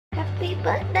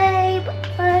birthday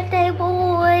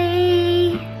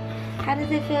boy. How does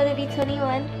it feel to be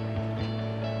 21?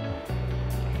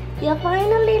 You're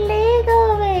finally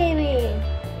legal, baby.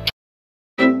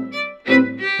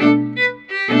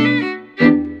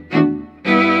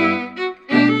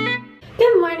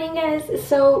 Good morning, guys.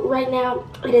 So right now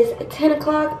it is 10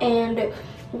 o'clock and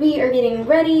we are getting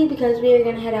ready because we are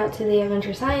gonna head out to the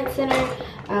Adventure Science Center.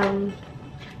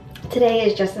 Today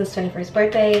is Justin's 21st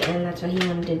birthday and that's what he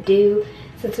wanted to do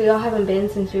since we all haven't been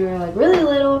since we were like really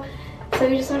little. So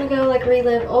we just want to go like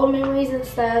relive old memories and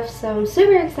stuff. So I'm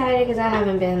super excited because I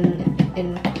haven't been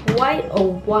in quite a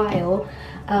while.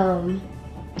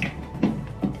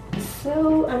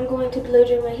 So I'm going to blow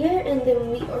dry my hair and then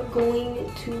we are going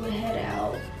to head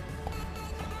out.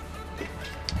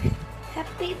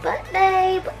 Happy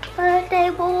birthday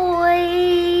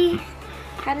boy.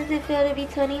 How does it feel to be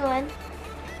 21?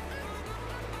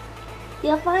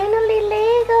 You're finally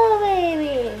legal,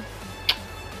 baby.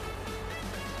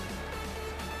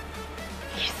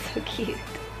 You're so cute.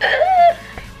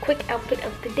 Quick outfit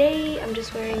of the day. I'm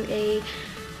just wearing a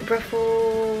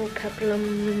ruffle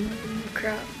peplum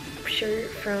crop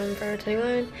shirt from Forever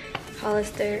 21,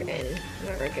 Hollister, and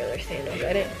my regular sandals.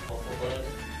 I didn't.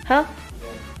 Huh?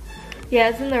 Yeah,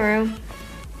 it's in the room.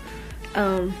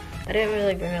 I didn't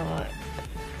really bring a lot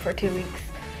for 2 weeks,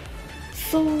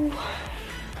 so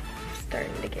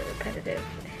starting to get repetitive.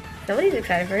 Somebody's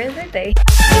excited for his birthday.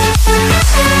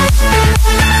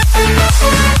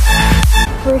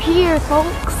 We're here,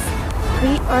 folks.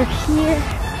 We are here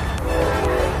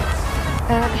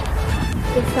at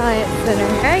the Science Center.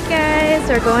 Alright guys,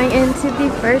 we're going into the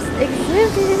first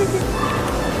exhibit.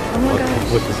 Oh my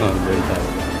gosh. What's this on very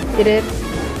time? You did?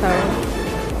 Sorry.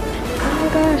 Oh my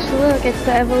gosh, look, it's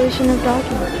the evolution of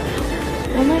doggy.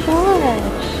 Oh my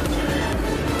gosh.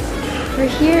 We're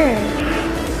here.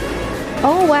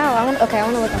 Oh wow, I want to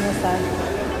look on this side.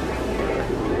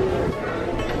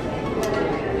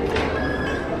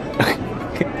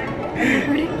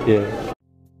 Yeah.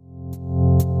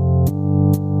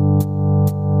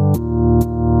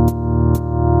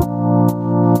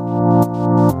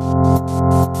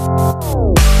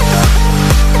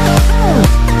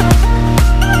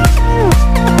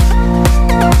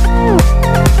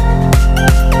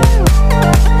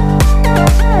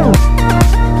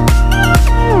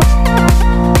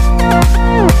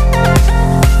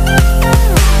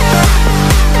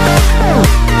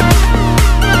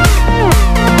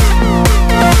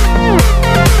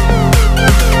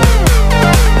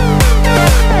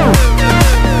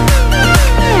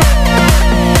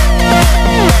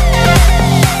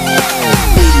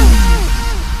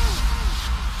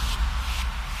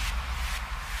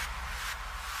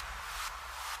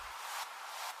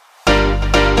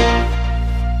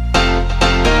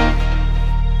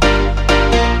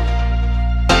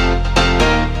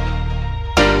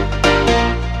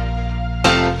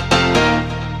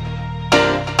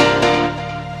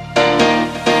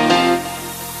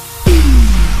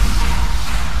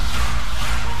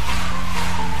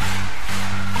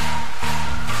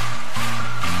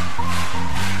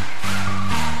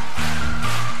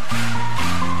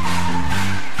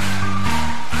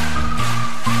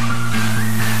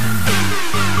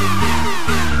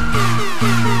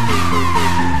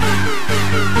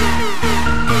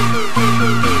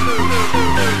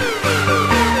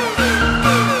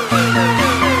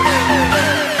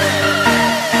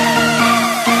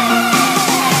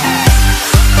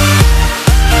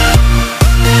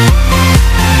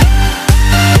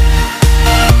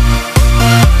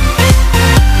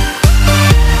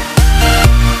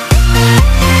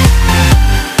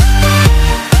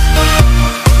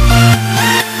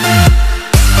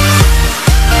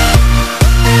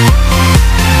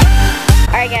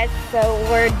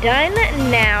 Done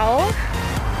now.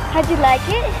 How'd you like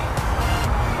it?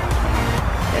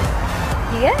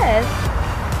 Yes.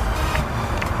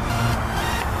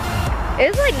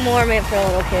 It's like more meant for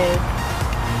little kids.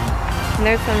 And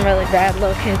there's some really bad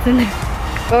little kids in there.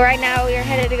 But right now we are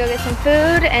headed to go get some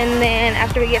food, and then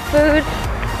after we get food,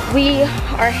 we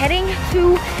are heading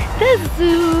to the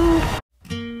zoo.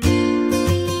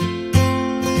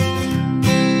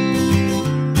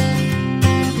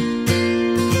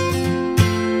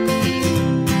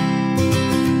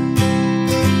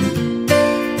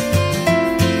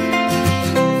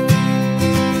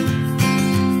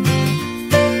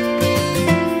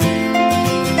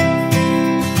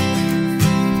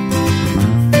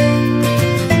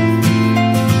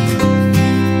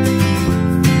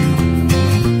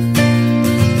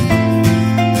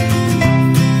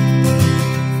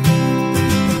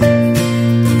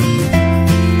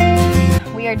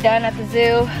 Done at the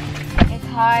zoo. It's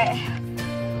hot.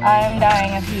 I'm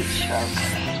dying of heat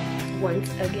stroke.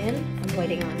 Once again, I'm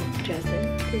waiting on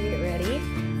Justin to get ready.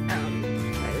 I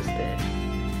just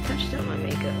touched on my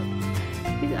makeup.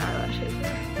 These eyelashes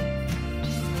are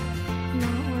just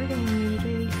not working on me,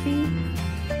 dude. See?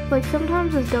 Like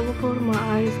sometimes this double fold in my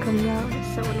eye just comes out.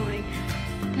 It's so annoying.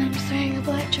 I'm just wearing a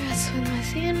black dress with my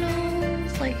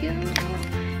sandals, like, you know,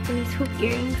 and these hoop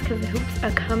earrings because the hoops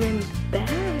are coming back.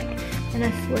 And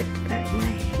I slicked back my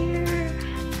hair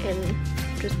and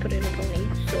just put it in a pony.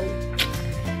 So,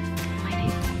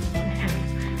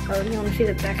 oh, you want to see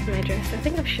the back of my dress? I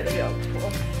think I've showed y'all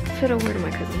before. That's what I wore to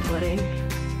my cousin's wedding.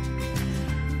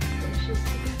 It's just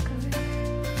the back of it.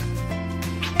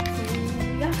 So,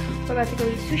 yeah, we're about to go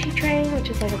eat sushi train, which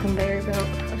is like a conveyor belt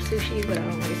of sushi, but I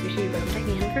don't like sushi, but I'm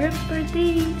taking him for his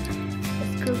birthday.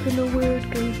 Let's go for the world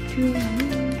goes to you.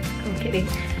 I'm kidding.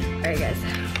 Alright, guys.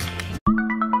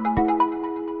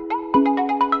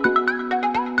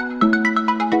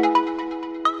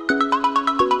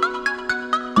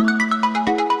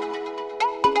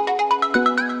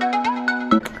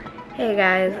 Hey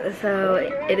guys, so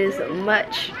it is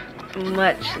much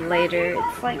later.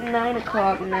 It's like 9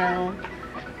 o'clock now.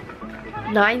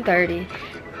 9:30.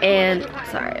 And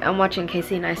sorry, I'm watching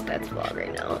Casey Neistat's vlog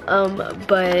right now.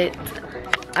 But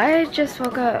I just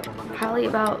woke up probably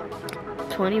about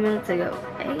 20 minutes ago.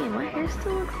 Hey, my hair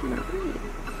still looks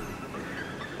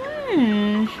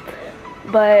nice.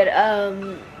 But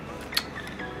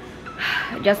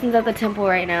Justin's at the temple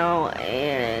right now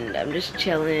and I'm just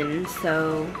chilling.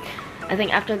 So I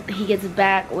think after he gets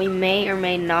back, we may or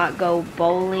may not go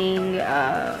bowling.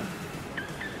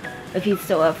 If he's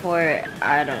still up for it,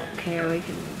 I don't care. We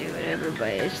can do whatever, but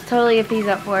it's totally if he's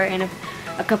up for it. And if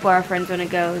a couple of our friends want to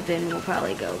go, then we'll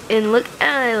probably go. And look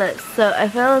at my lips. So I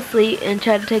fell asleep and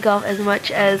tried to take off as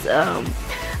much as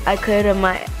I could of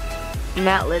my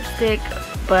matte lipstick,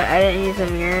 but I didn't use a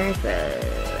mirror, so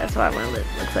that's why my lip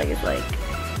looks like it's like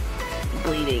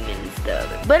bleeding and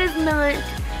stuff. But it's not.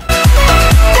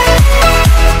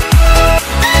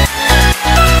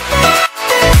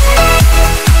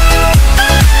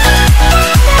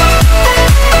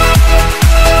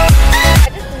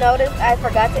 Noticed I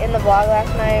forgot to end the vlog last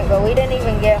night, but we didn't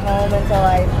even get home until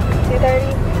like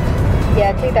 2:30.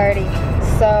 Yeah, 2:30.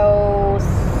 So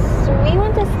we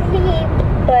went to sleep,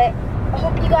 but I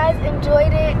hope you guys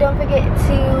enjoyed it. Don't forget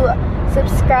to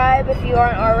subscribe if you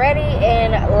aren't already,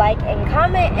 and like and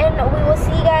comment, and we will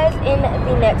see you guys in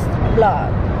the next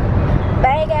vlog.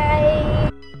 Bye guys.